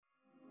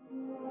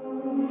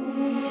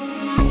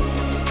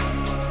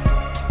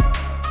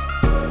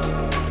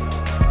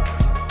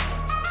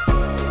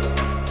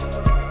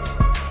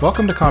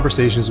Welcome to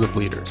Conversations with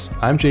Leaders.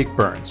 I'm Jake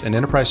Burns, an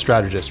enterprise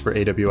strategist for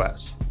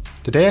AWS.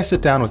 Today I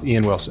sit down with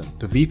Ian Wilson,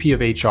 the VP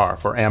of HR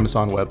for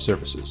Amazon Web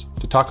Services,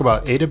 to talk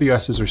about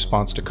AWS's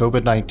response to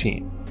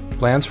COVID-19,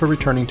 plans for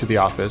returning to the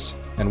office,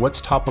 and what's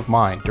top of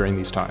mind during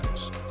these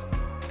times.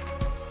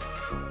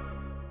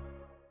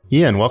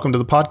 Ian, welcome to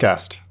the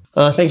podcast.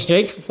 Thanks,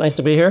 Jake. It's nice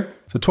to be here.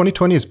 So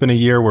 2020 has been a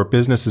year where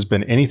business has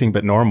been anything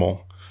but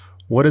normal.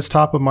 What is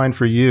top of mind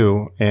for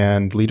you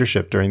and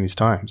leadership during these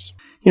times?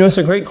 It's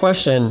a great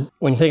question.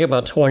 When you think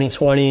about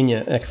 2020 and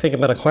you think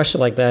about a question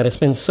like that, it's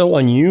been so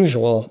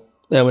unusual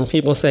that when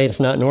people say it's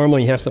not normal,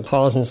 you have to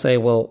pause and say,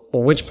 well,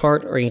 which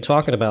part are you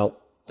talking about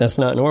that's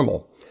not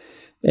normal?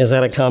 Is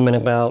that a comment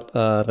about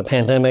the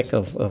pandemic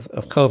of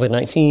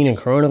COVID-19 and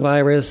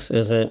coronavirus?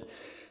 Is it,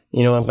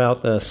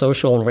 about the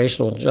social and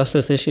racial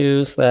justice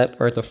issues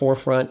that are at the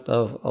forefront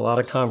of a lot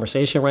of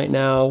conversation right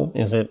now?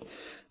 Is it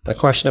a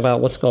question about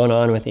what's going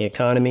on with the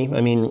economy?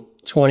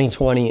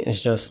 2020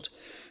 is just,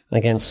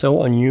 again,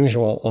 so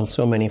unusual on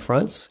so many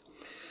fronts.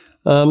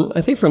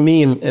 I think for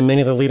me and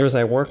many of the leaders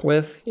I work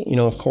with,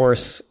 of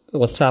course,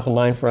 what's top of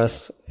mind for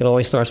us, it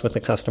always starts with the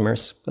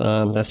customers.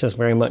 That's just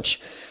very much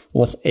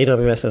what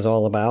AWS is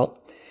all about.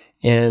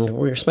 And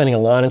we're spending a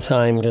lot of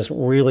time just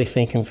really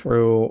thinking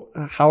through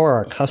how are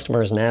our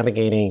customers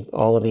navigating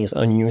all of these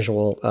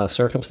unusual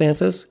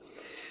circumstances.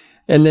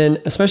 And then,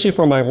 especially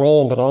for my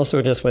role, but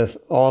also just with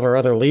all of our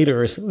other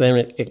leaders,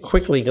 then it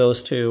quickly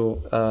goes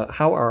to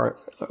how are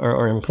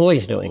our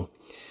employees doing?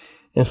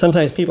 And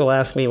sometimes people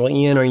ask me, well,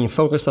 Ian, are you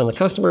focused on the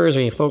customers? Or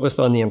are you focused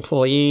on the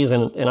employees?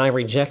 And I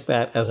reject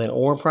that as an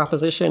or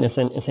proposition. It's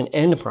an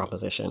and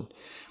proposition.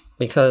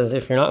 Because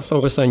if you're not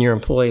focused on your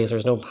employees,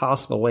 there's no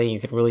possible way you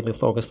could really be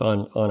focused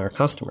on our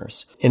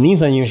customers. In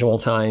these unusual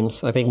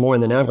times, I think more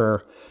than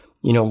ever,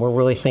 we're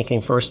really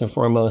thinking first and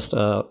foremost,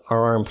 are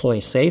our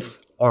employees safe?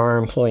 Are our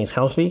employees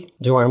healthy?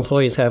 Do our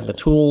employees have the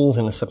tools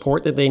and the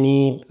support that they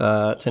need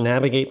to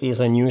navigate these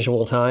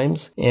unusual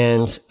times?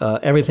 And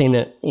everything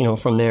that,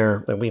 from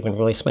there that we've been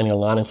really spending a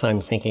lot of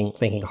time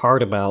thinking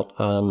hard about.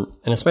 And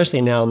especially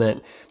now that,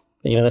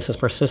 this has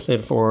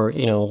persisted for,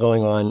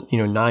 going on,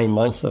 9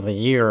 months of the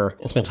year,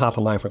 it's been top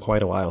of mind for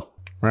quite a while.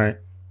 Right.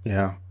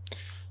 Yeah.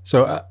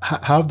 So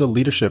how have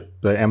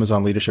the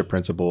Amazon leadership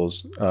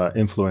principles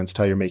influenced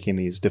how you're making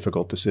these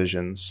difficult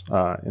decisions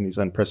in these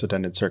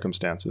unprecedented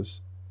circumstances?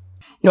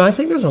 I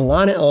think there's a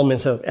lot of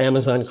elements of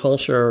Amazon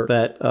culture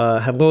that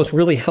have both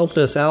really helped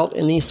us out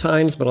in these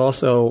times, but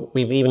also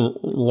we've even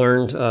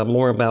learned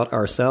more about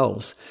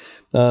ourselves.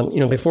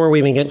 Before we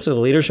even get to the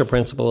leadership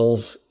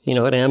principles,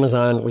 at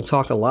Amazon, we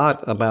talk a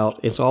lot about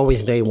it's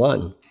always day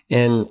one.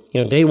 And,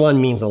 day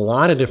one means a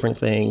lot of different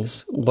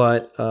things,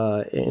 but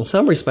in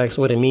some respects,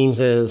 what it means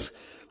is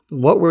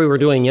what we were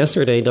doing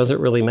yesterday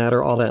doesn't really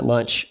matter all that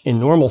much in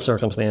normal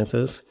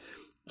circumstances.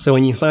 So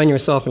when you find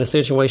yourself in a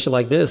situation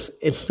like this,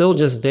 it's still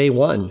just day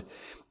one.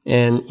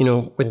 And,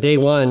 with day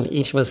one,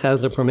 each of us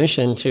has the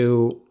permission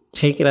to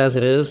take it as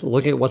it is,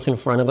 look at what's in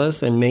front of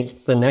us, and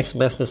make the next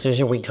best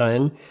decision we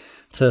can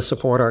to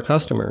support our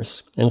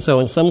customers. And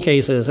so in some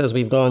cases, as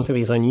we've gone through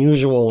these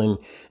unusual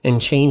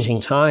and changing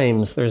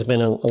times, there's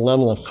been a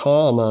level of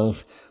calm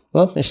of,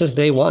 well, it's just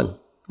day one,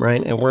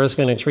 right? And we're just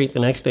going to treat the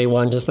next day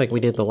one just like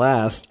we did the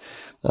last,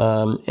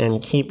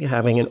 and keep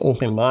having an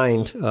open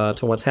mind to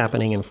what's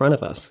happening in front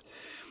of us.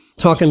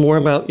 Talking more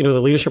about, the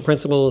leadership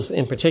principles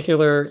in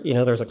particular,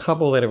 there's a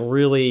couple that have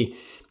really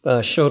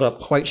showed up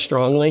quite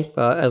strongly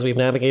as we've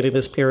navigated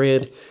this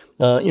period.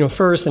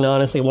 First and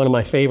honestly, one of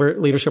my favorite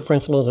leadership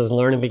principles is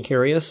learn and be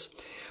curious.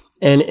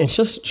 And it's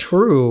just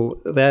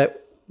true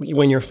that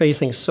when you're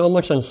facing so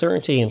much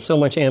uncertainty and so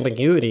much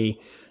ambiguity,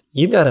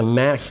 you've got to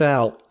max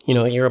out,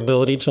 your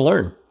ability to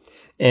learn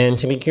and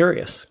to be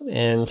curious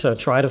and to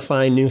try to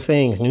find new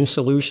things, new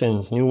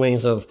solutions, new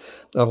ways of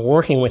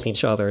working with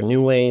each other,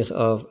 new ways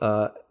of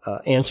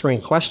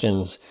answering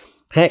questions.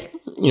 Heck,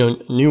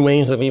 new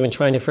ways of even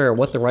trying to figure out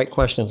what the right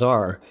questions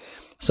are.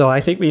 So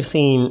I think we've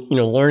seen,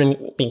 learn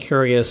and be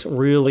curious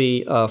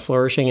really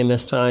flourishing in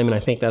this time. And I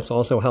think that's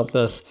also helped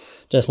us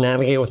just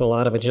navigate with a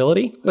lot of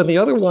agility. But the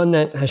other one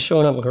that has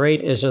shown up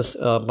great is just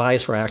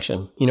bias for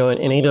action. In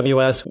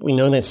AWS, we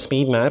know that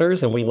speed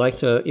matters and we like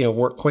to,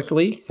 work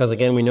quickly because,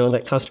 again, we know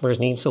that customers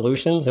need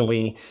solutions and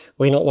we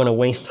don't want to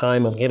waste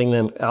time of getting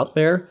them out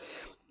there.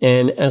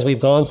 And as we've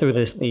gone through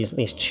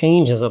these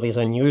changes of these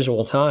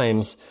unusual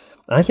times,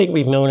 I think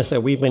we've noticed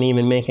that we've been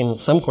even making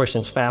some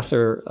questions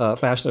faster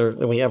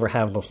than we ever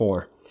have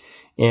before.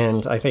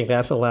 And I think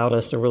that's allowed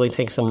us to really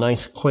take some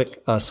nice,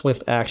 quick,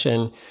 swift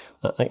action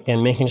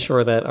and making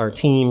sure that our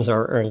teams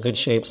are in good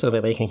shape so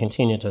that they can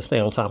continue to stay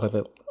on top of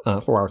it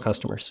for our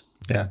customers.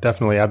 Yeah,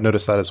 definitely. I've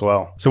noticed that as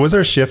well. So was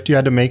there a shift you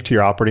had to make to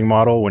your operating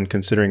model when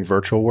considering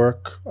virtual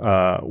work,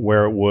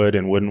 where it would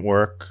and wouldn't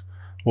work?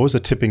 What was the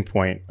tipping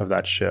point of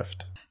that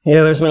shift?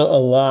 Yeah, there's been a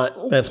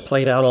lot that's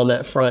played out on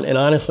that front. And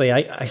honestly,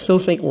 I still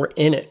think we're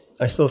in it.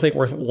 I still think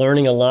we're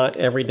learning a lot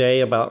every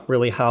day about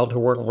really how to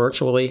work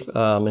virtually.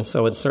 And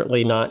so it's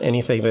certainly not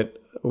anything that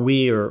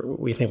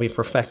we think we've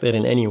perfected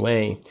in any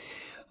way.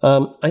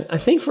 I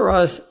think for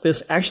us,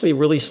 this actually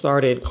really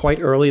started quite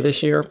early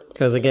this year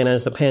because, again,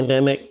 as the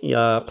pandemic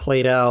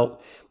played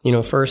out,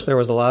 first there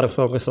was a lot of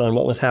focus on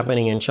what was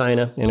happening in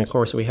China. And of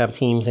course, we have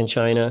teams in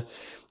China.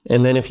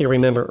 And then if you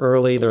remember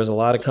early, there was a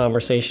lot of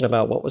conversation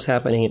about what was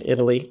happening in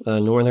Italy,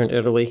 northern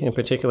Italy in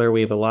particular.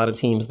 We have a lot of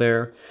teams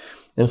there.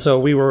 And so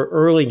we were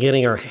early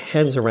getting our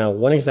heads around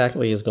what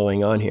exactly is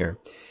going on here.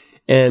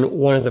 And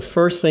one of the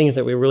first things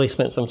that we really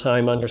spent some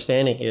time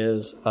understanding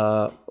is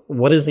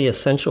what is the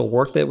essential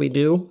work that we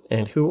do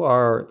and who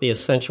are the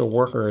essential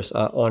workers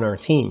on our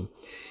team.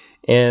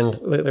 And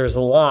there's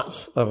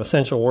lots of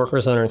essential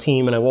workers on our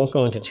team, and I won't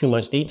go into too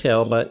much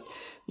detail, but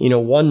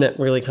one that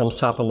really comes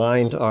top of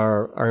mind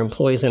are our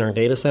employees in our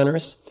data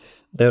centers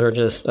that are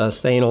just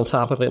staying on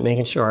top of it,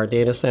 making sure our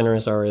data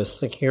centers are as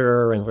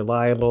secure and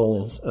reliable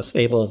and as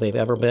stable as they've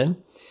ever been.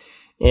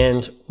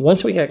 And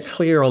once we got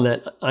clear on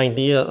that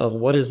idea of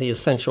what is the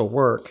essential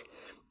work,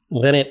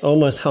 then it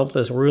almost helped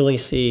us really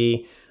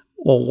see,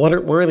 well,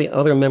 where are the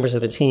other members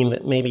of the team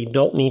that maybe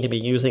don't need to be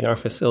using our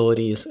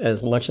facilities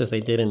as much as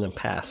they did in the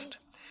past?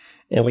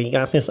 And we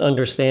got this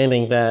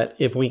understanding that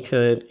if we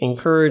could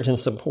encourage and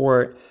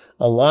support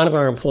a lot of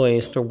our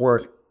employees to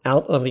work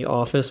out of the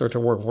office or to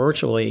work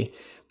virtually,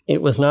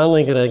 it was not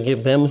only going to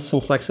give them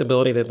some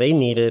flexibility that they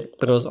needed,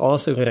 but it was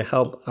also going to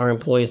help our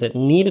employees that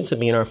needed to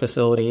be in our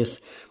facilities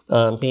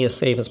be as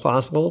safe as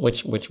possible,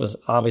 which was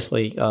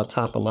obviously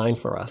top of mind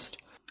for us.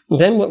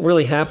 Then what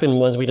really happened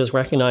was we just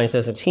recognized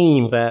as a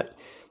team that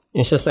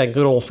it's just that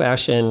good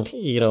old-fashioned,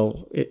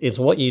 it's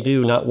what you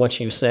do, not what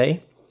you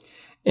say.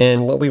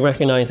 And what we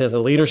recognized as a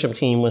leadership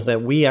team was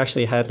that we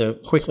actually had to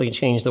quickly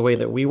change the way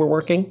that we were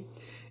working.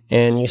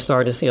 And you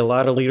start to see a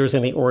lot of leaders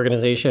in the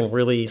organization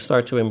really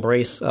start to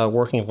embrace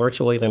working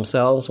virtually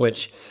themselves,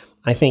 which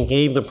I think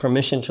gave the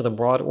permission to the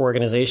broad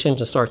organization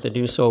to start to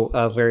do so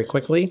very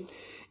quickly.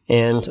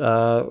 And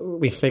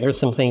we figured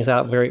some things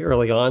out very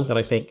early on that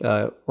I think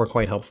were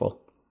quite helpful.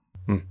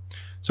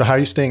 So how are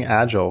you staying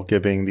agile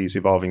given these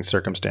evolving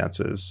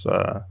circumstances,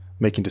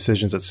 making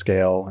decisions at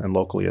scale and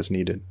locally as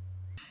needed?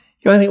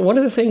 I think one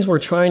of the things we're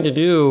trying to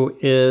do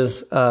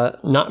is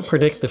not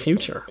predict the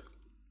future.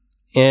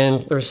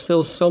 And there's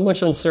still so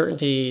much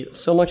uncertainty,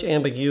 so much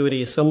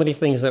ambiguity, so many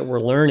things that we're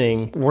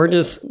learning. We're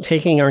just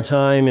taking our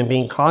time and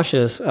being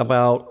cautious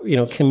about,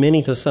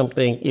 committing to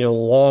something,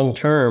 long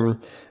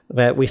term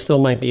that we still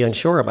might be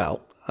unsure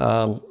about.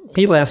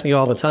 People ask me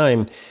all the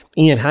time,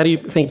 Ian, how do you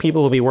think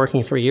people will be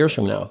working 3 years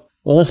from now?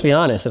 Well, let's be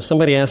honest. If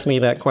somebody asked me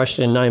that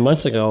question 9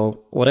 months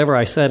ago, whatever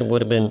I said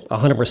would have been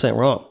 100%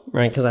 wrong,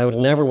 right? Because I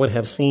never would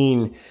have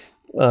seen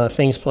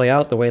things play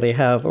out the way they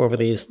have over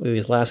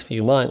these last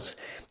few months.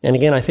 And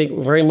again, I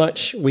think very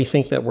much we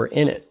think that we're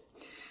in it.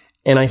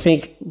 And I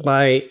think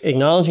by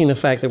acknowledging the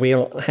fact that we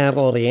don't have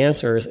all the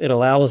answers, it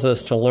allows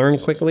us to learn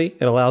quickly.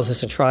 It allows us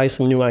to try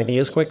some new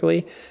ideas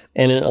quickly.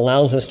 And it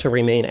allows us to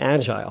remain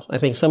agile. I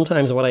think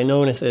sometimes what I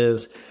notice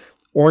is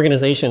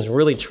organizations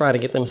really try to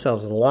get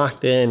themselves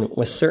locked in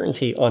with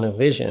certainty on a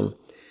vision.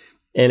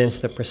 And it's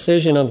the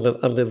precision of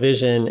the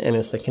vision and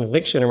it's the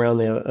conviction around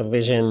the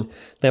vision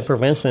that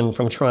prevents them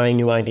from trying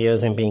new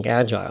ideas and being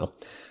agile.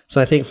 So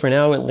I think for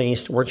now, at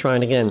least, we're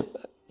trying to, again,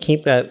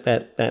 keep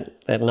that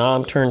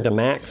knob turned to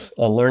max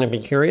on learn and be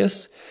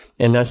curious.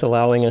 And that's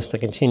allowing us to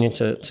continue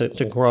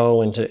to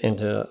grow and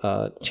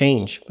to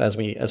change as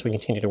we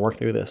continue to work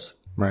through this.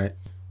 Right.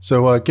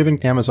 So given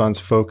Amazon's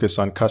focus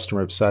on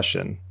customer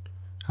obsession,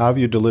 how have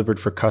you delivered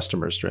for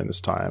customers during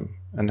this time?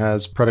 And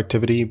has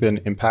productivity been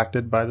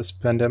impacted by this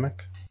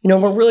pandemic?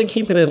 We're really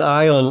keeping an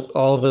eye on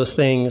all of those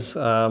things.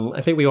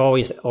 I think we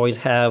always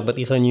have, but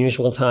these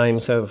unusual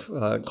times have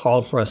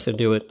called for us to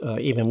do it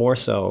even more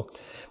so.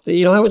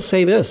 I would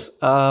say this,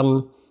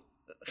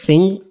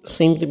 things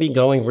seem to be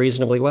going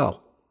reasonably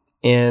well.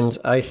 And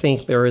I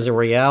think there is a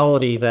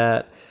reality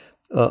that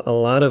a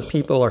lot of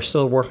people are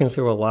still working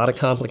through a lot of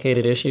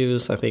complicated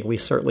issues. I think we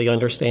certainly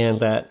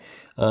understand that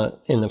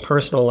in the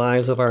personal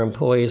lives of our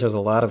employees, there's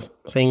a lot of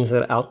things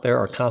that out there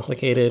are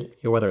complicated,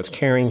 whether it's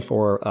caring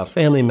for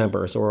family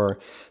members or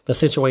the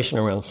situation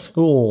around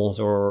schools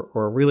or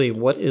really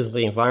what is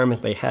the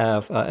environment they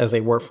have as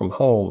they work from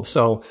home.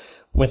 So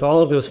with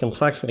all of those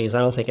complexities, I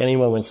don't think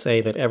anyone would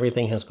say that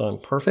everything has gone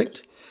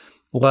perfect.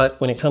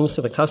 But when it comes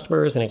to the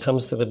customers and it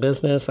comes to the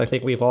business, I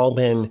think we've all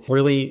been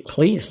really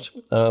pleased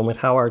with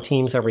how our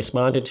teams have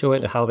responded to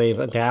it and how they've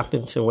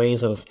adapted to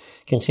ways of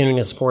continuing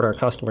to support our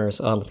customers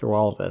through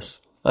all of this.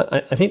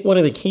 I think one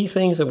of the key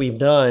things that we've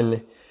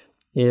done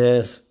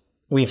is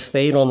we've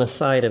stayed on the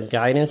side of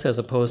guidance as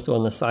opposed to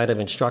on the side of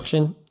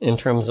instruction in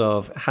terms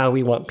of how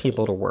we want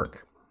people to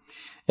work.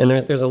 And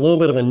there's a little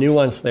bit of a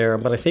nuance there,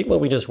 but I think what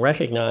we just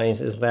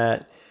recognize is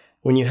that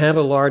when you have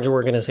a large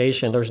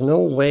organization, there's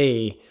no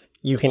way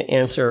you can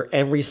answer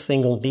every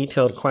single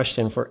detailed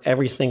question for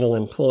every single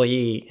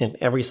employee in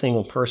every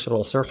single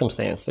personal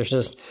circumstance. There's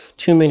just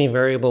too many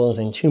variables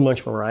and too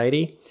much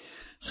variety.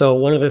 So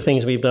one of the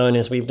things we've done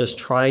is we've just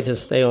tried to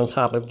stay on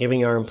top of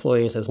giving our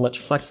employees as much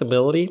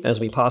flexibility as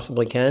we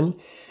possibly can,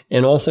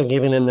 and also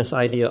giving them this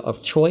idea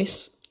of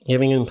choice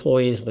giving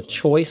employees the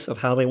choice of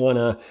how they want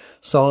to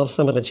solve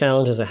some of the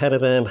challenges ahead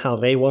of them, how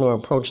they want to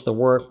approach the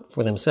work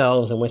for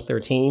themselves and with their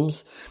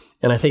teams.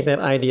 And I think that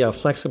idea of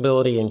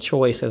flexibility and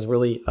choice has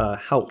really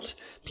helped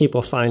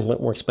people find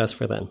what works best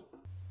for them.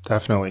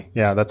 Definitely.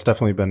 Yeah, that's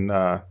definitely been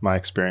my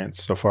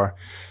experience so far.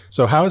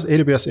 So how is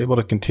AWS able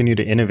to continue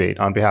to innovate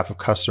on behalf of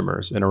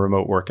customers in a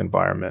remote work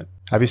environment?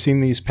 Have you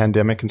seen these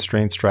pandemic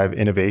constraints drive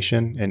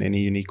innovation in any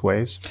unique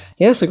ways?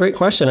 Yeah, it's a great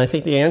question. I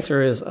think the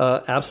answer is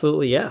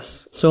absolutely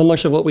yes. So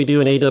much of what we do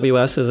in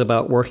AWS is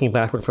about working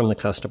backward from the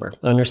customer,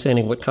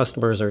 understanding what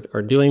customers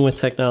are doing with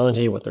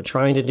technology, what they're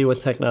trying to do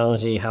with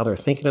technology, how they're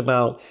thinking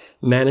about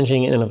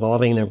managing and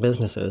evolving their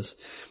businesses.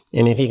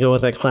 And if you go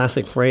with that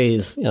classic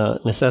phrase,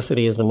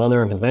 necessity is the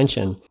mother of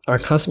invention, our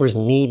customers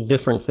need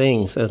different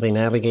things as they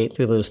navigate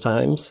through those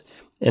times.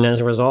 And as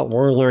a result,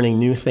 we're learning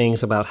new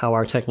things about how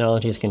our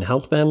technologies can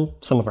help them,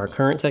 some of our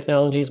current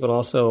technologies, but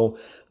also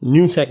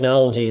new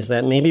technologies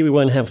that maybe we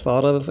wouldn't have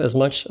thought of as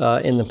much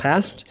in the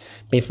past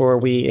before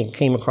we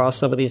came across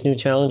some of these new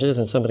challenges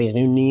and some of these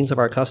new needs of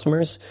our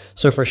customers.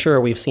 So for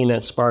sure, we've seen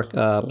that spark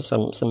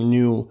some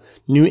new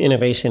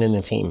innovation in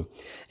the team.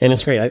 And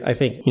it's great. I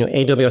think,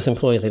 AWS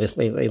employees,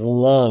 they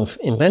love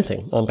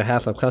inventing on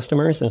behalf of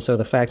customers. And so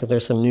the fact that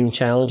there's some new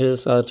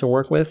challenges to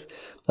work with,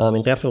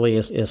 it definitely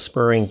is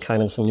spurring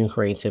kind of some new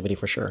creativity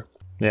for sure.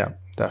 Yeah,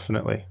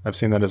 definitely. I've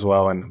seen that as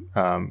well. And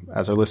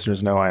as our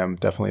listeners know, I am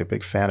definitely a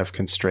big fan of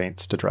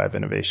constraints to drive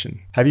innovation.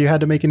 Have you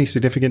had to make any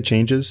significant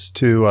changes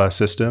to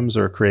systems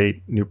or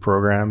create new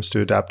programs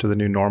to adapt to the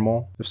new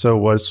normal? If so,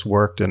 what's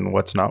worked and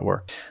what's not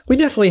worked? We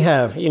definitely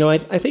have. I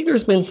think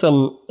there's been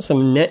some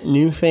net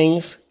new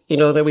things,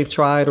 that we've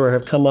tried or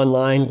have come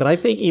online. But I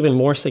think even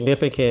more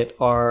significant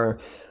are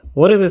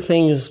what are the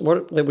things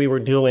that we were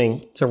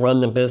doing to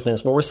run the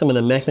business? What were some of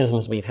the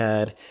mechanisms we've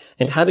had?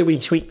 And how do we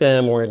tweak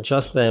them or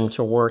adjust them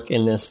to work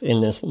in this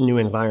new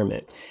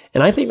environment?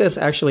 And I think that's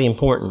actually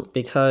important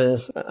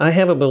because I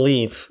have a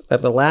belief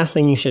that the last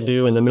thing you should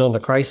do in the middle of a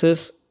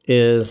crisis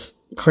is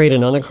create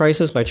another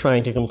crisis by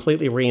trying to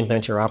completely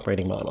reinvent your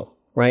operating model,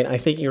 right? I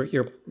think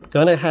you're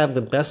going to have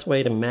the best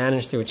way to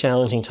manage through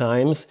challenging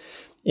times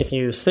if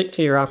you stick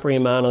to your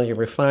operating model, you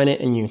refine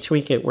it and you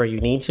tweak it where you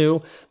need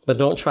to, but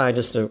don't try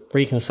just to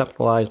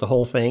reconceptualize the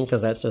whole thing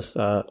because that's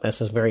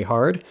just very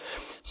hard.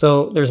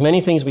 So there's many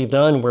things we've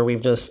done where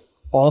we've just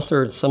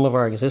altered some of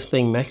our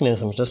existing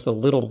mechanisms just a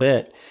little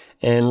bit,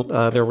 and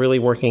they're really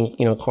working,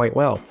 quite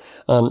well.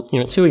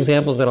 Two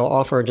examples that I'll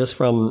offer just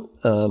from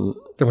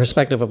the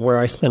perspective of where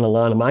I spend a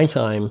lot of my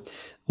time,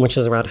 which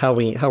is around how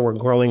we're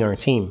growing our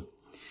team.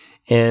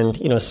 And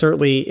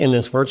certainly in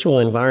this virtual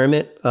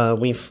environment,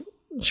 we've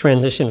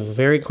transitioned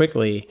very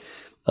quickly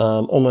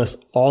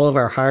almost all of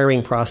our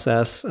hiring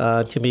process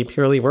to be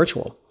purely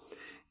virtual.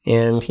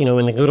 And,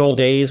 in the good old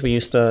days, we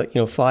used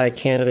to, fly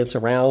candidates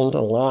around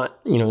a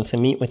lot, to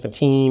meet with the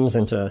teams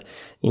and to,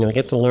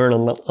 get to learn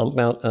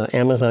about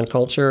Amazon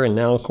culture. And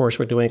now, of course,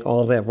 we're doing all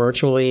of that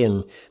virtually,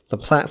 and the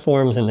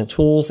platforms and the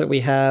tools that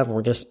we have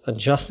were just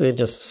adjusted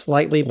just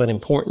slightly, but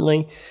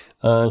importantly,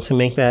 to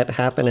make that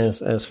happen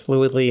as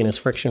fluidly and as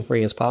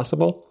friction-free as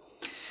possible.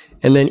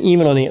 And then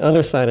even on the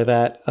other side of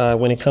that,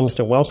 when it comes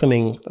to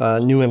welcoming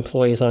new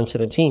employees onto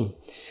the team,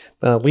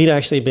 we'd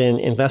actually been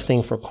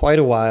investing for quite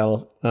a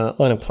while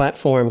on a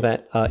platform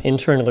that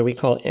internally we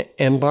call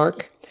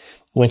Embark,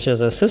 which is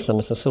a system.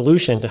 It's a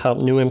solution to help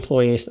new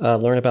employees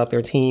learn about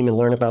their team and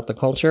learn about the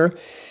culture.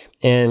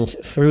 And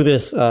through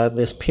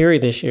this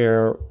period this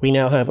year, we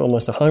now have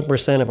almost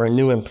 100% of our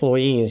new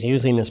employees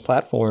using this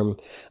platform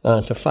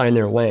to find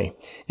their way.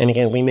 And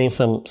again, we made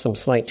some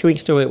slight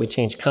tweaks to it. We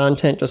changed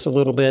content just a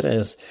little bit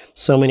as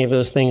so many of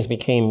those things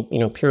became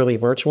purely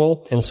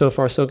virtual. And so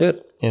far, so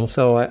good. And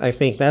so I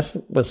think that's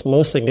what's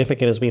most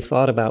significant as we've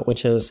thought about,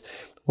 which is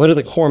what are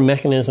the core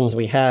mechanisms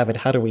we have and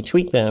how do we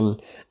tweak them,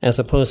 as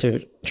opposed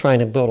to trying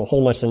to build a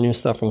whole bunch of new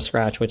stuff from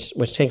scratch,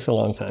 which takes a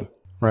long time.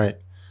 Right.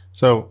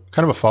 So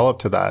kind of a follow-up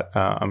to that,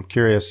 I'm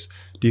curious,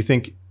 do you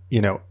think,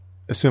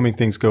 assuming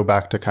things go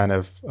back to kind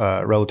of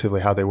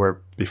relatively how they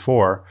were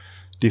before,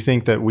 do you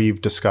think that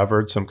we've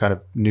discovered some kind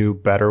of new,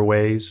 better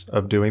ways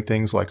of doing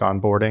things like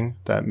onboarding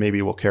that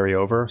maybe will carry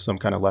over, some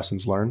kind of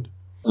lessons learned?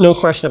 No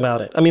question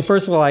about it. I mean,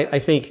 first of all, I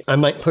think I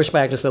might push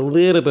back just a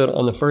little bit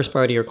on the first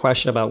part of your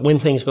question about when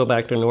things go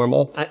back to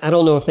normal. I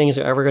don't know if things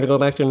are ever going to go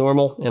back to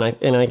normal.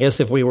 And I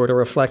guess if we were to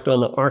reflect on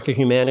the arc of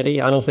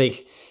humanity, I don't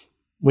think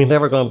we've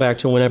never gone back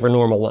to whenever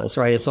normal was,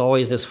 right? It's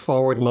always this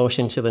forward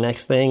motion to the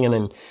next thing. And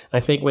then I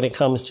think when it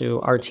comes to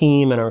our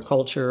team and our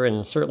culture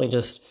and certainly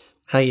just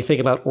how you think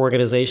about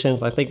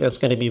organizations, I think that's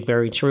going to be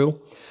very true.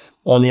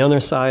 On the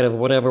other side of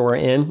whatever we're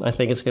in, I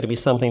think it's going to be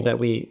something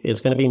that is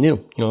going to be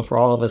new, for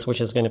all of us,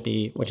 which is going to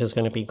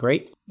be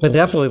great. But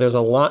definitely there's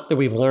a lot that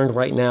we've learned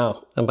right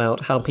now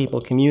about how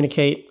people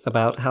communicate,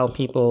 about how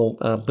people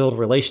build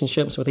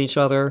relationships with each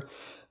other,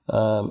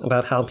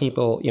 about how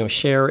people,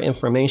 share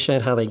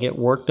information, how they get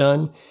work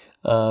done.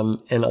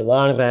 And a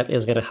lot of that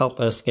is going to help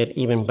us get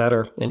even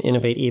better and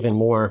innovate even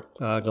more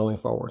going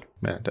forward.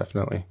 Yeah,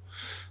 definitely.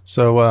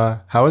 So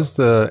how has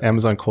the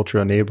Amazon culture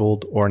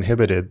enabled or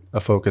inhibited a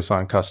focus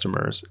on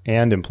customers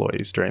and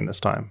employees during this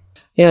time?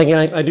 Yeah,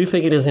 again, I do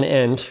think it is an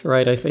end,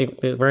 right? I think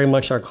that very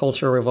much our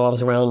culture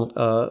revolves around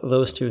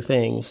those two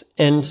things.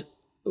 And,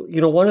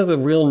 one of the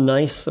real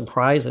nice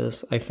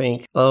surprises, I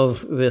think,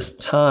 of this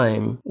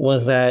time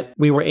was that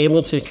we were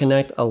able to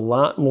connect a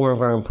lot more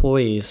of our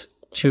employees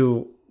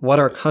to what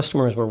our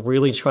customers were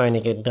really trying to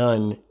get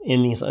done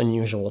in these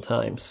unusual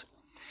times.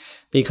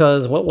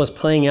 Because what was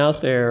playing out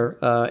there,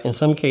 in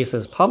some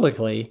cases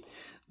publicly,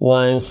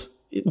 was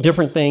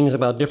different things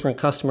about different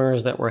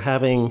customers that were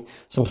having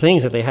some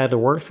things that they had to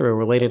work through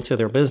related to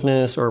their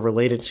business or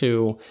related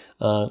to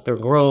their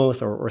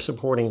growth or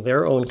supporting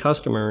their own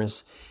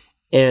customers.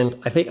 And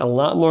I think a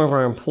lot more of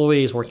our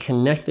employees were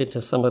connected to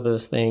some of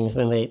those things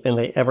than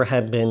they ever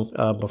had been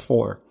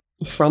before.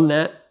 From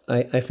that,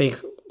 I think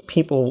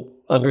people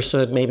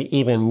understood maybe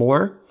even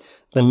more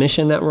the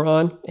mission that we're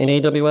on in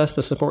AWS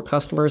to support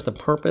customers, the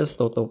purpose,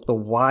 the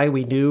why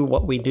we do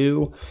what we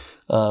do,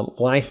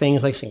 why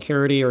things like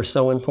security are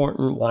so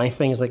important, why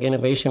things like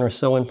innovation are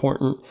so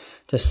important,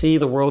 to see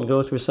the world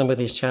go through some of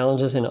these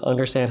challenges and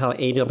understand how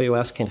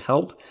AWS can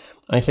help.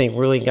 I think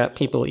really got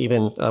people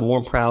even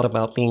more proud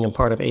about being a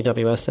part of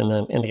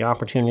AWS and the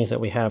opportunities that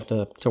we have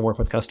to work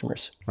with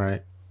customers.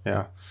 Right.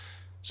 Yeah.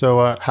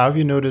 So how have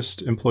you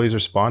noticed employees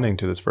responding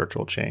to this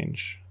virtual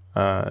change?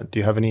 Do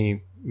you have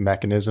any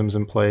mechanisms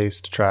in place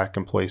to track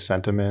employee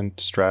sentiment,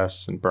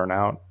 stress, and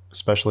burnout,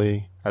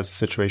 especially as the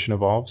situation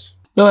evolves?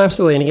 No,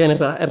 absolutely. And again,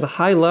 at the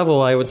high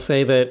level, I would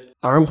say that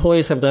our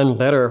employees have done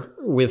better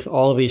with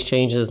all of these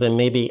changes than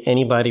maybe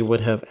anybody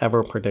would have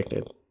ever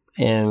predicted.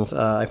 And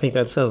I think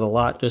that says a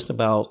lot just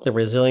about the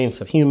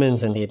resilience of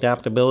humans and the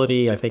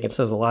adaptability. I think it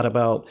says a lot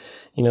about,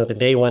 the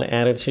day one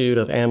attitude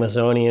of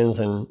Amazonians.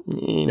 And,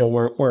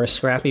 we're a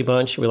scrappy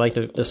bunch. We like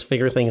to just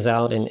figure things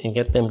out and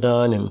get them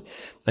done. And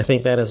I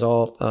think that has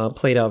all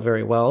played out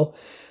very well.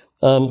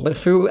 But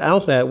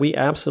throughout that, we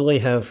absolutely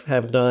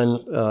have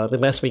done the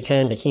best we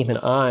can to keep an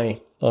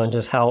eye on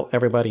just how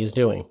everybody is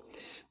doing.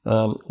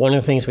 One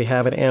of the things we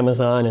have at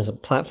Amazon is a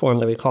platform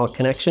that we call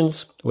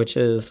Connections, which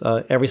is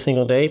every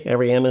single day,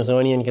 every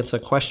Amazonian gets a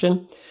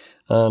question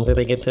that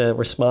they get to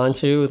respond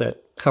to that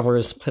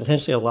covers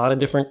potentially a lot of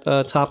different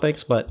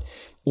topics. But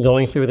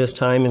going through this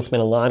time, it's been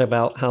a lot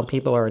about how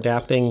people are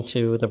adapting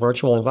to the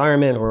virtual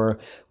environment or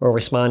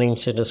responding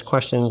to just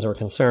questions or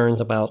concerns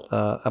about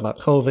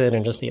COVID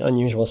and just the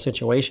unusual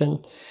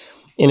situation.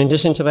 In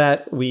addition to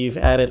that, we've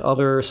added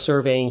other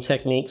surveying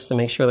techniques to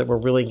make sure that we're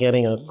really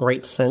getting a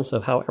great sense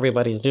of how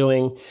everybody's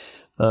doing.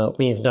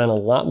 We've done a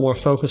lot more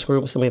focus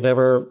groups than we've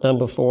ever done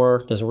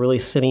before, just really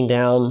sitting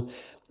down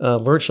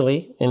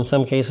virtually, in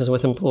some cases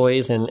with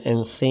employees,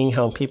 and seeing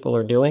how people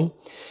are doing.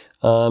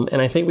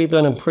 And I think we've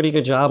done a pretty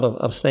good job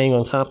of staying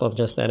on top of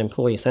just that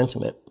employee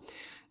sentiment.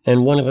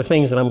 And one of the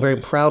things that I'm very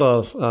proud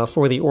of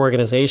for the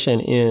organization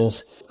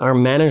is our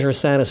manager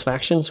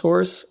satisfaction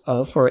scores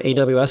for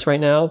AWS right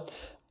now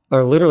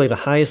are literally the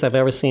highest I've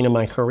ever seen in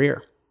my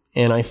career.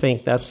 And I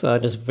think that's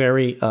just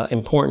very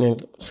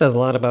important. It says a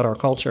lot about our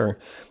culture.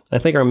 I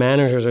think our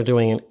managers are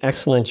doing an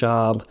excellent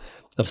job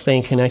of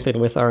staying connected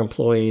with our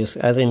employees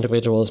as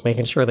individuals,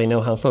 making sure they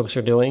know how folks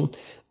are doing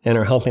and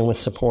are helping with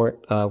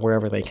support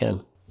wherever they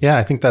can. Yeah,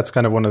 I think that's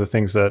kind of one of the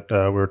things that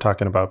we were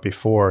talking about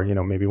before,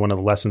 maybe one of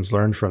the lessons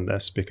learned from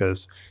this,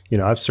 because,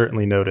 I've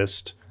certainly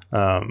noticed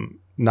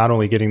not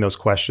only getting those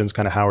questions,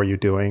 kind of how are you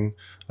doing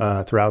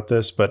throughout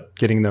this, but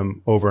getting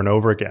them over and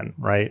over again,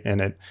 right?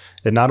 And it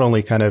not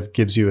only kind of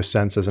gives you a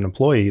sense as an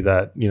employee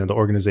that, the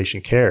organization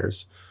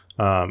cares,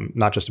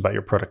 not just about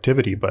your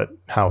productivity, but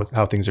how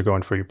things are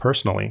going for you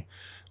personally.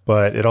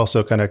 But it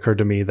also kind of occurred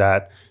to me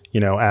that,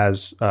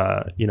 as,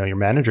 your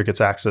manager gets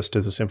access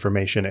to this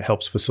information, it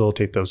helps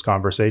facilitate those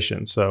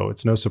conversations. So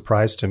it's no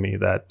surprise to me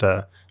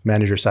that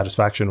manager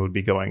satisfaction would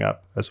be going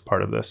up as a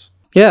part of this.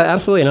 Yeah,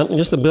 absolutely. And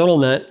just to build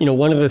on that,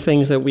 one of the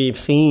things that we've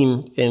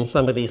seen in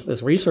some of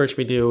this research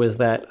we do is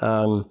that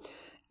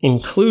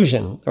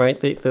inclusion, right?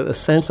 The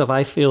sense of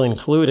I feel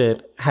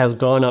included has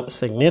gone up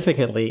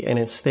significantly, and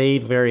it's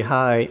stayed very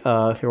high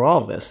through all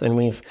of this. And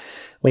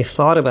we've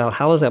thought about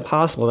how is that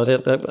possible?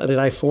 Did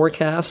I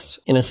forecast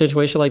in a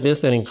situation like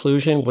this that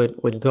inclusion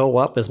would go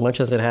up as much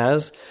as it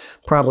has?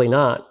 Probably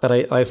not.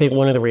 But I think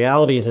one of the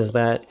realities is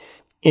that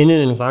in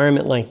an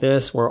environment like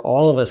this, where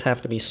all of us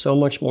have to be so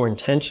much more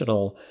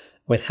intentional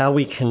with how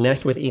we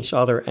connect with each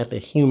other at the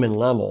human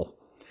level.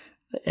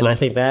 And I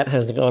think that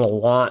has gone a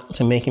lot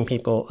to making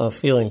people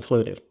feel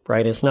included,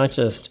 right? It's not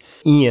just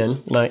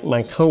Ian,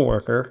 my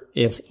coworker.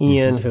 It's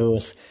Ian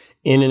who's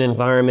in an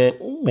environment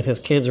with his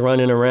kids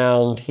running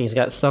around. He's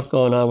got stuff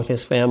going on with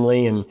his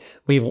family, and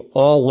we've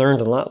all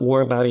learned a lot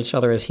more about each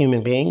other as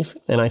human beings.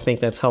 And I think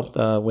that's helped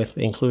with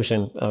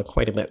inclusion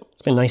quite a bit.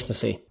 It's been nice to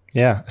see.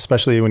 Yeah,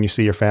 especially when you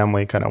see your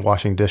family kind of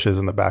washing dishes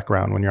in the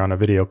background when you're on a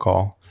video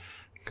call.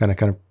 Kind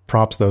of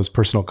prompts those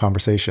personal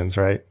conversations,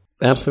 right?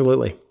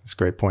 Absolutely. That's a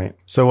great point.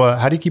 So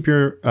how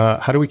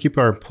do we keep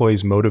our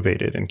employees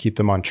motivated and keep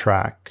them on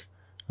track?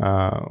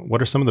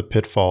 What are some of the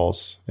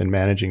pitfalls in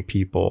managing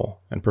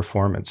people and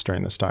performance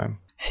during this time?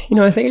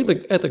 I think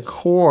at the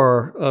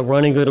core of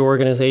running good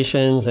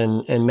organizations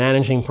and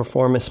managing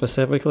performance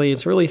specifically,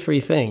 it's really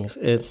three things.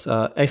 It's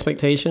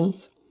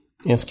expectations,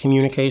 it's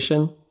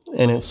communication,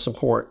 and it's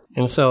support.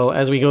 And so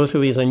as we go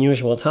through these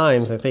unusual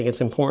times, I think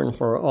it's important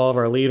for all of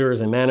our leaders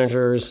and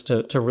managers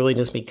to really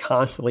just be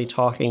constantly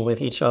talking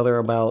with each other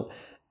about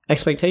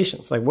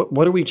expectations. Like,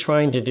 what are we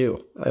trying to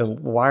do?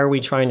 Why are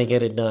we trying to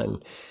get it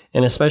done?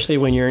 And especially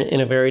when you're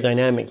in a very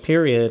dynamic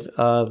period,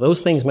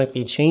 those things might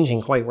be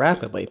changing quite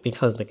rapidly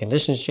because the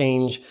conditions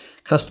change.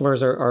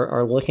 Customers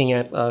are looking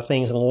at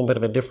things in a little bit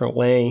of a different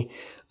way.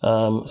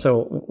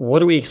 So what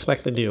do we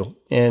expect to do?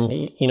 And,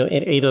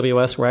 at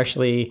AWS, we're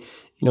actually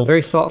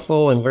very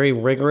thoughtful and very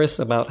rigorous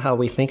about how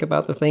we think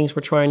about the things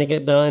we're trying to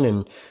get done,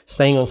 and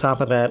staying on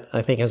top of that,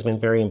 I think, has been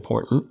very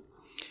important.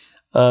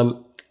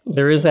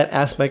 There is that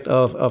aspect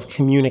of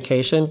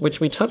communication,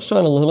 which we touched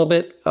on a little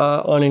bit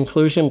on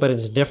inclusion, but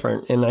it's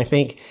different. And I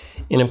think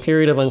in a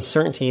period of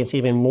uncertainty, it's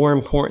even more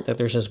important that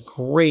there's just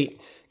great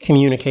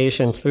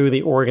communication through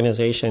the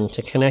organization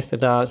to connect the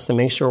dots, to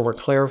make sure we're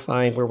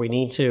clarifying where we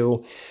need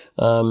to.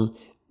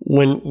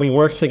 When we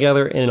work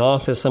together in an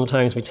office,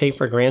 sometimes we take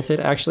for granted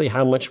actually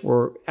how much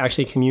we're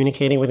actually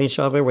communicating with each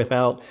other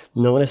without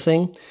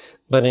noticing.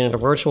 But in a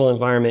virtual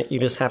environment, you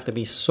just have to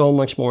be so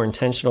much more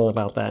intentional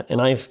about that.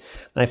 And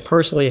I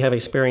personally have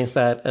experienced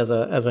that as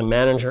a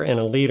manager and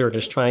a leader,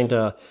 just trying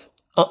to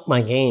up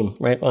my game,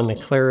 right, on the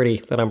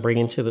clarity that I'm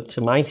bringing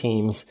to my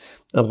teams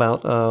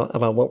about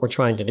what we're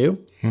trying to do.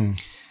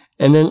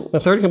 And then the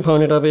third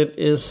component of it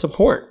is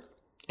support.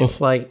 It's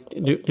like,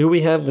 do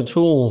we have the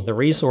tools, the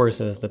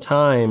resources, the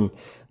time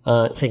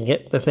to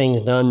get the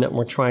things done that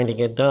we're trying to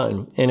get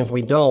done? And if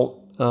we don't,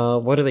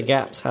 what are the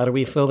gaps? How do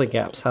we fill the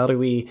gaps? How do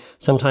we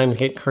sometimes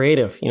get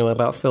creative,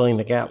 about filling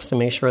the gaps to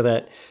make sure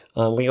that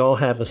we all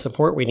have the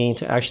support we need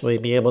to actually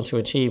be able to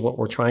achieve what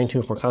we're trying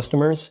to for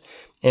customers?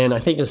 And I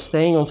think just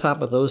staying on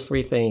top of those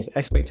three things,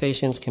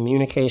 expectations,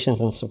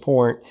 communications, and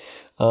support,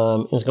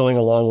 is going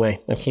a long way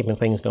of keeping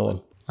things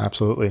going.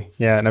 Absolutely.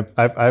 Yeah. And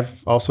I've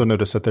also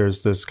noticed that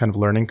there's this kind of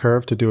learning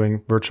curve to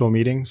doing virtual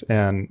meetings.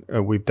 And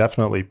we've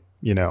definitely,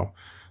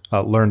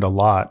 learned a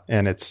lot.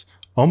 And it's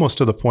almost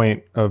to the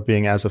point of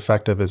being as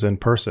effective as in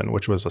person,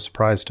 which was a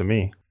surprise to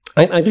me.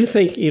 I do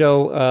think,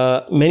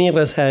 many of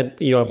us had,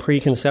 a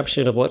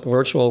preconception of what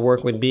virtual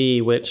work would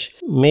be, which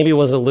maybe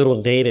was a little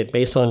dated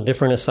based on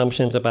different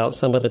assumptions about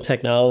some of the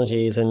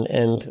technologies. And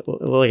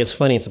it's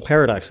funny, it's a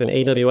paradox. In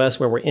AWS,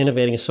 where we're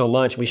innovating so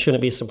much, we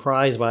shouldn't be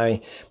surprised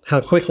by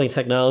how quickly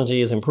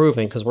technology is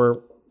improving because we're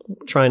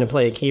trying to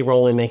play a key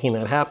role in making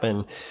that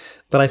happen.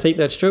 But I think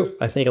that's true.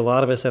 I think a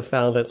lot of us have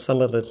found that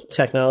some of the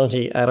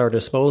technology at our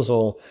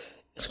disposal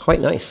is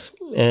quite nice,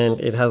 and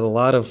it has a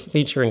lot of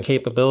feature and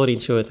capability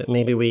to it that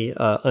maybe we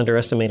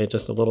underestimated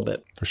just a little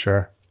bit. For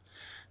sure.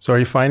 So are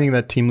you finding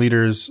that team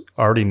leaders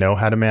already know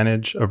how to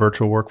manage a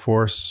virtual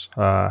workforce?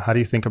 How do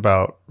you think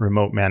about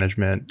remote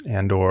management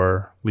and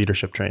or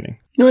leadership training?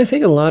 I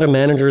think a lot of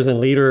managers and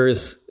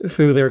leaders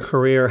through their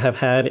career have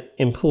had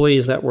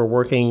employees that were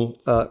working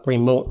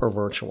remote or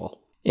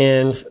virtual.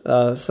 And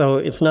so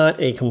it's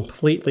not a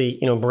completely,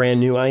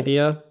 brand new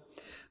idea.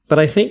 But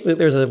I think that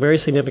there's a very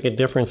significant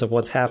difference of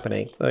what's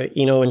happening.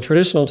 In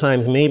traditional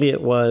times, maybe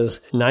it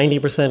was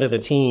 90% of the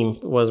team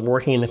was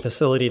working in the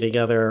facility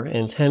together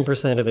and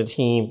 10% of the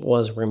team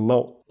was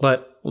remote.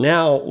 But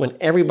now when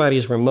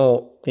everybody's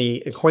remote,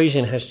 the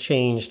equation has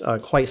changed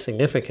quite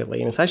significantly.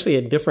 And it's actually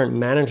a different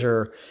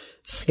manager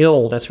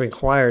skill that's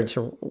required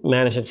to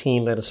manage a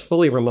team that is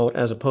fully remote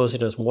as opposed to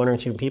just one or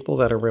two people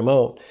that are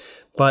remote.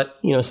 But,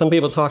 some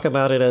people talk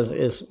about it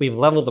as we've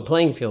leveled the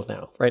playing field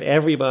now, right?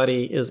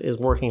 Everybody is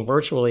working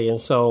virtually.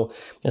 And so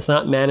it's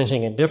not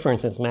managing a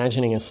difference, it's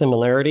managing a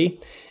similarity.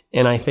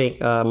 And I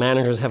think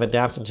managers have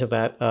adapted to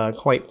that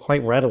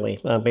quite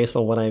readily based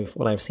on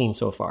what I've seen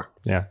so far.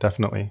 Yeah,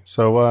 definitely.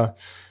 So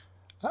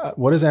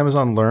what has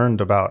Amazon learned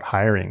about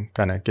hiring,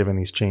 kind of given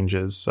these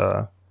changes?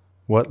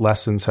 What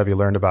lessons have you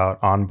learned about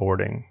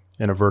onboarding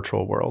in a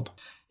virtual world?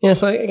 Yeah,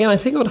 so I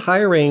think about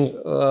hiring,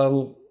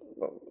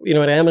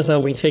 at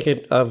Amazon, we take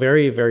it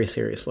very, very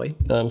seriously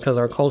because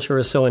our culture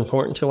is so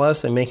important to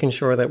us, and making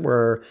sure that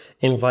we're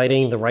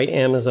inviting the right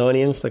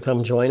Amazonians to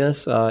come join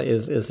us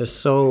is just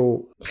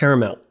so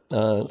paramount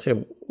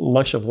to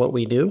much of what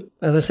we do.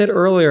 As I said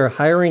earlier,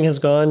 hiring has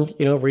gone,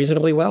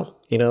 reasonably well.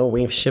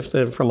 We've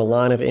shifted from a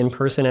lot of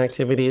in-person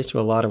activities to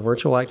a lot of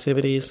virtual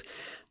activities.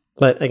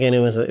 But again, it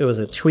was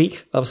a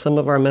tweak of some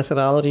of our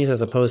methodologies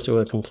as opposed to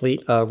a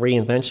complete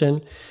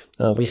reinvention.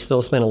 We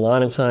still spend a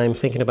lot of time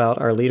thinking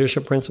about our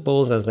leadership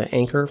principles as the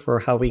anchor for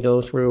how we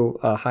go through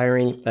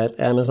hiring at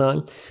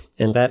Amazon.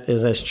 And that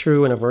is as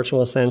true in a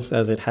virtual sense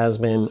as it has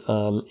been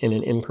in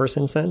an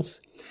in-person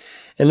sense.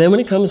 And then when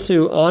it comes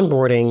to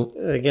onboarding,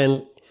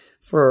 again,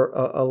 for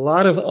a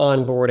lot of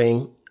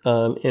onboarding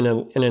in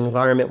an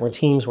environment where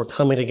teams were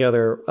coming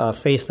together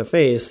face to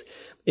face,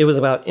 It was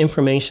about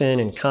information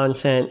and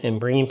content and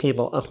bringing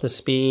people up to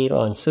speed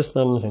on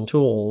systems and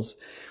tools.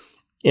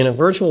 In a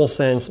virtual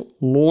sense,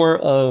 more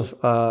of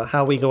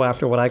how we go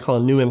after what I call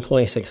new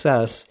employee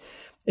success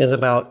is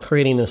about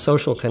creating the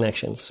social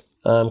connections.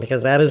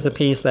 Because that is the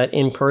piece that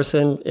in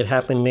person, it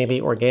happened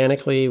maybe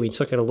organically. We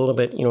took it a little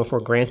bit, for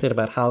granted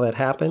about how that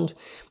happened.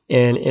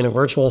 And in a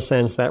virtual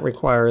sense, that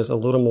requires a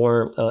little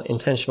more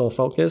intentional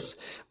focus.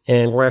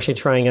 And we're actually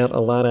trying out a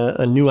lot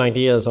of new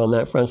ideas on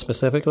that front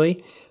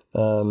specifically,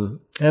 and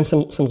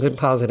some good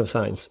positive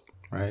signs.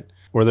 Right.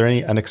 Were there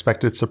any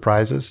unexpected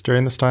surprises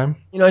during this time?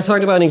 I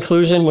talked about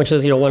inclusion, which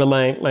is, one of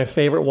my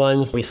favorite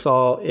ones. We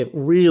saw it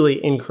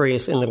really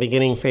increase in the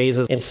beginning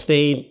phases. It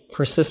stayed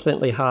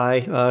persistently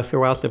high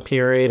throughout the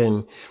period.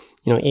 And,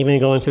 even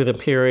going through the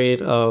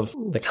period of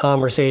the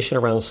conversation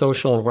around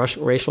social and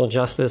racial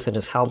justice and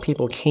just how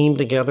people came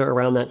together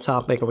around that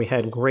topic. We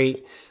had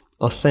great,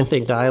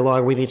 authentic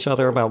dialogue with each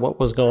other about what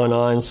was going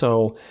on.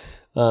 So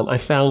I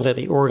found that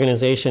the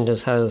organization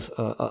just has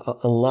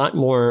a lot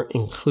more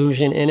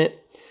inclusion in it.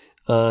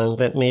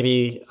 That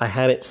maybe I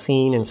hadn't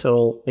seen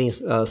until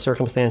these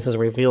circumstances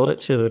revealed it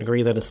to the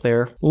degree that it's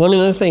there. One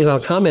of the things I'll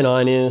comment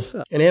on is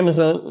in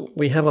Amazon,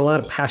 we have a lot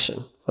of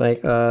passion.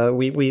 Like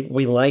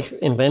we like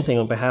inventing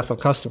on behalf of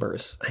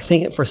customers. I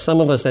think for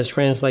some of us that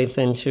translates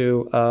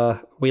into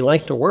we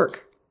like to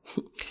work.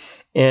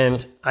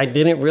 And I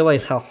didn't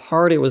realize how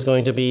hard it was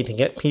going to be to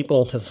get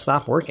people to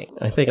stop working.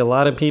 I think a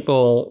lot of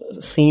people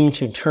seem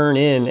to turn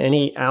in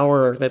any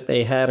hour that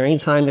they had or any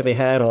time that they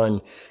had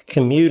on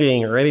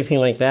commuting or anything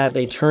like that,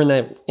 they turn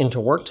that into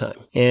work time.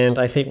 And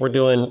I think we're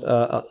doing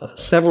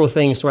several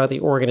things throughout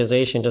the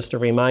organization just to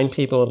remind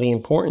people of the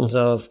importance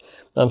of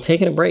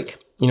taking a break,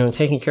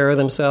 taking care of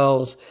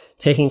themselves,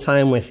 taking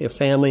time with your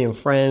family and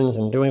friends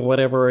and doing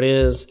whatever it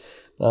is.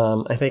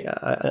 I think,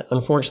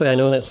 unfortunately, I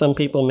know that some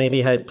people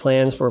maybe had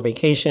plans for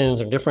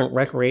vacations or different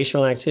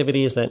recreational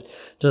activities that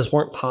just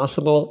weren't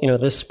possible,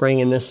 this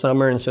spring and this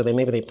summer. And so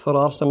maybe they put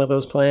off some of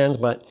those plans,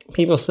 but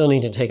people still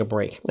need to take a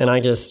break. And I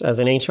just, as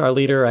an HR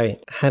leader, I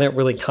hadn't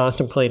really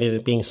contemplated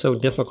it being so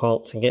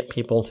difficult to get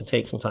people to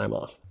take some time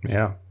off.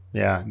 Yeah,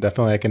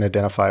 definitely I can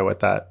identify with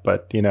that.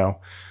 But,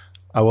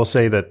 I will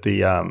say that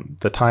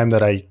the time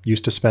that I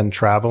used to spend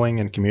traveling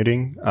and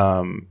commuting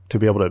to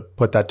be able to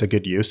put that to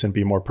good use and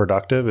be more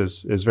productive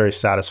is very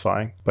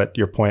satisfying. But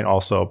your point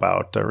also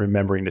about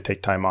remembering to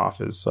take time off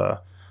is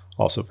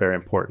also very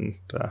important.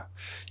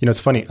 It's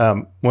funny.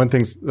 One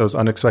thing that was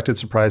unexpected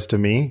surprise to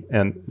me,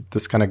 and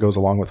this kind of goes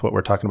along with what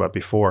we're talking about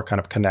before,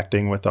 kind of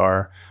connecting with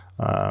our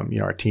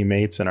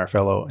teammates and our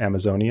fellow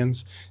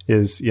Amazonians,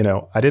 is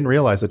I didn't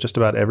realize that just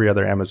about every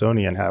other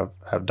Amazonian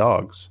have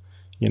dogs.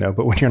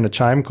 But when you're on a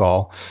chime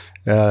call,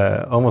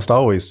 almost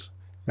always,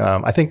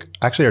 I think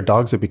actually our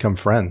dogs have become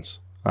friends.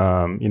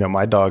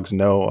 My dogs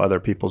know other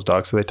people's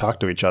dogs, so they talk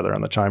to each other on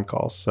the chime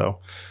calls.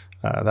 So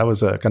that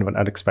was a kind of an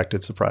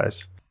unexpected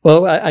surprise.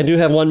 Well, I do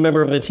have one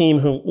member of the team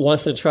who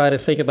wants to try to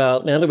think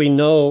about, now that we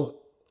know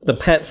the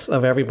pets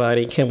of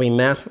everybody, can we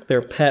map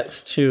their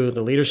pets to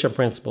the leadership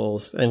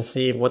principles and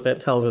see what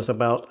that tells us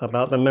about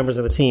the members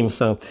of the team?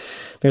 So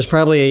there's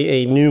probably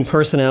a new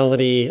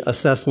personality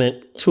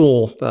assessment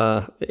tool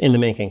in the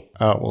making.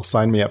 Oh, well,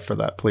 sign me up for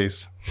that,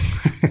 please.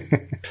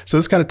 So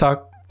this kind of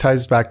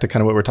ties back to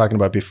kind of what we were talking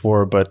about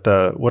before, but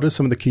what are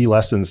some of the key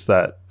lessons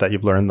that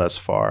you've learned thus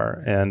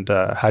far? And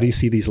how do you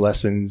see these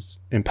lessons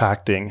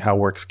impacting how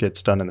work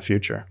gets done in the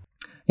future?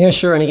 Yeah,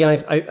 sure. And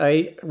again,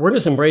 we're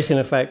just embracing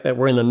the fact that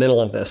we're in the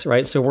middle of this,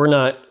 right? So we're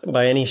not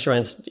by any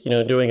stretch,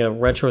 doing a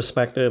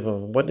retrospective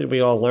of what did we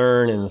all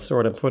learn and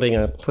sort of putting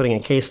a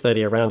case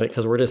study around it,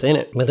 because we're just in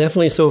it. But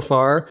definitely so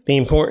far, the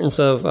importance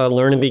of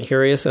learn and be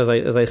curious, as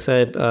I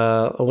said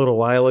a little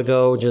while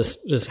ago,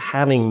 just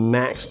having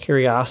max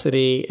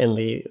curiosity and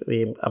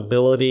the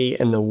ability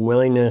and the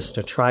willingness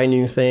to try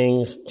new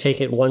things, take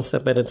it one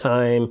step at a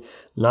time,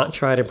 not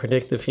try to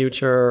predict the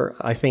future.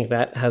 I think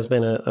that has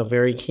been a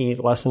very key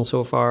lesson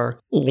so far.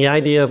 The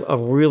idea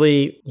of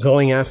really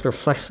going after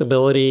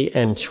flexibility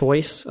and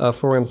choice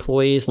for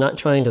employees, not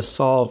trying to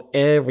solve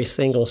every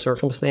single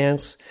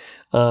circumstance,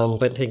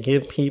 but to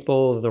give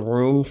people the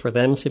room for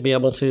them to be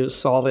able to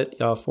solve it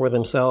for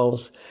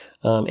themselves.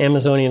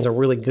 Amazonians are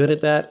really good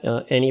at that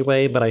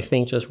anyway, but I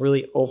think just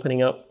really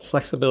opening up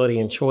flexibility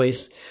and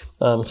choice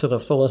to the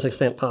fullest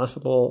extent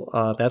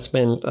possible, that's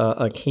been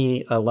a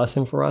key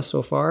lesson for us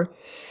so far.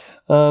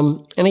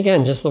 And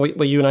again, just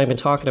what you and I have been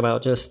talking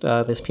about, just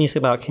this piece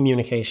about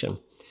communication.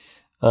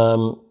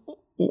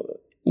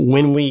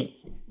 When we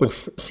would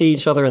see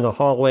each other in the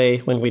hallway,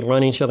 when we'd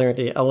run each other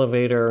into the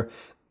elevator,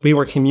 we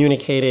were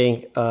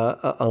communicating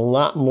a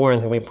lot more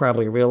than we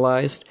probably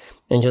realized,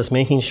 and just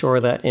making sure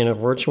that in a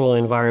virtual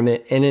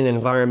environment, in an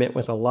environment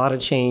with a lot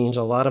of change,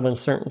 a lot of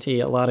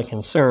uncertainty, a lot of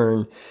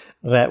concern,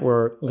 that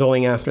we're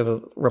going after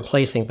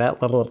replacing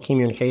that level of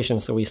communication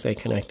so we stay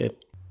connected.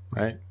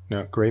 Right.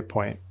 No, great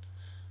point.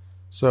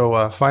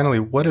 So finally,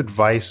 what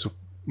advice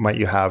might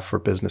you have for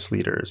business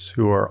leaders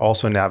who are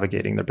also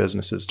navigating their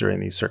businesses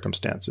during these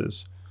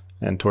circumstances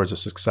and towards a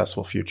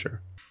successful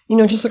future?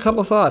 Just a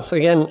couple of thoughts.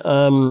 Again,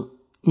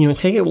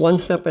 take it one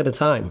step at a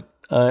time.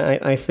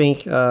 I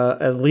think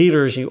as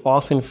leaders, you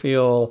often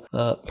feel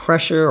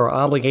pressure or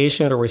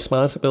obligation or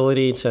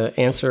responsibility to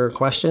answer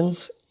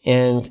questions,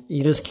 and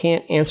you just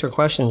can't answer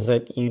questions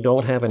that you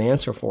don't have an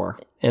answer for.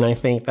 And I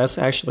think that's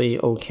actually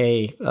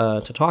okay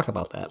to talk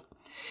about that.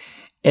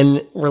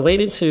 And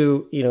related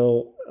to,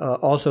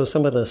 also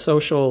some of the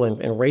social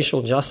and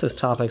racial justice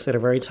topics that are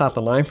very top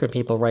of mind for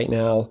people right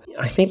now,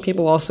 I think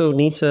people also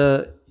need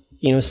to,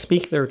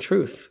 speak their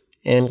truth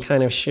and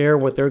kind of share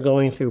what they're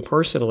going through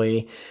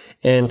personally.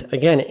 And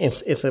again,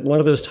 it's one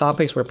of those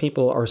topics where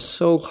people are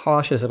so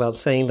cautious about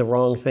saying the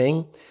wrong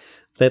thing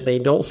that they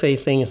don't say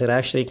things that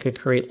actually could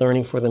create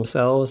learning for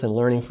themselves and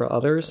learning for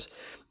others.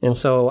 And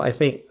so I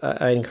think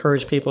I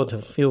encourage people to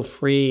feel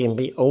free and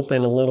be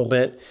open a little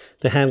bit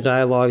to have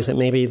dialogues that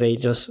maybe they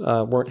just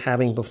weren't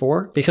having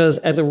before. Because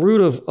at the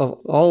root of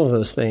all of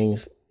those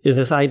things is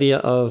this idea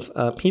of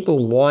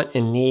people want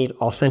and need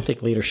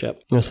authentic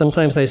leadership.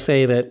 Sometimes I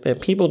say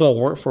that people don't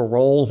work for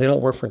roles, they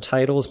don't work for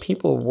titles,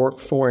 people work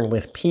for and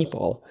with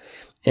people.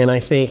 And I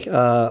think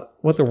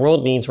what the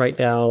world needs right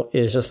now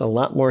is just a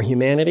lot more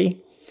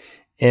humanity.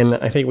 And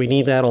I think we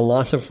need that on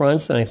lots of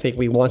fronts, and I think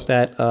we want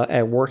that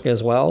at work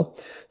as well.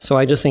 So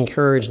I just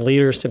encourage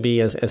leaders to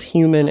be as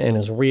human and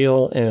as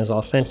real and as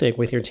authentic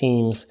with your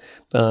teams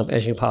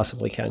as you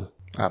possibly can.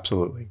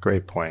 Absolutely.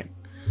 Great point.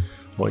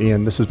 Well,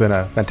 Ian, this has been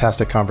a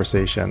fantastic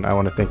conversation. I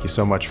want to thank you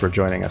so much for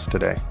joining us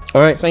today.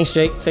 All right. Thanks,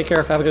 Jake. Take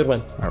care. Have a good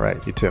one. All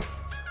right. You too.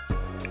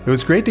 It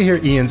was great to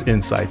hear Ian's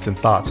insights and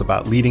thoughts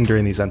about leading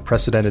during these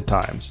unprecedented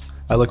times.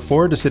 I look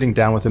forward to sitting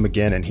down with him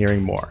again and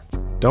hearing more.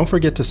 Don't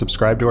forget to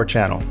subscribe to our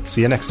channel.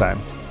 See you next time.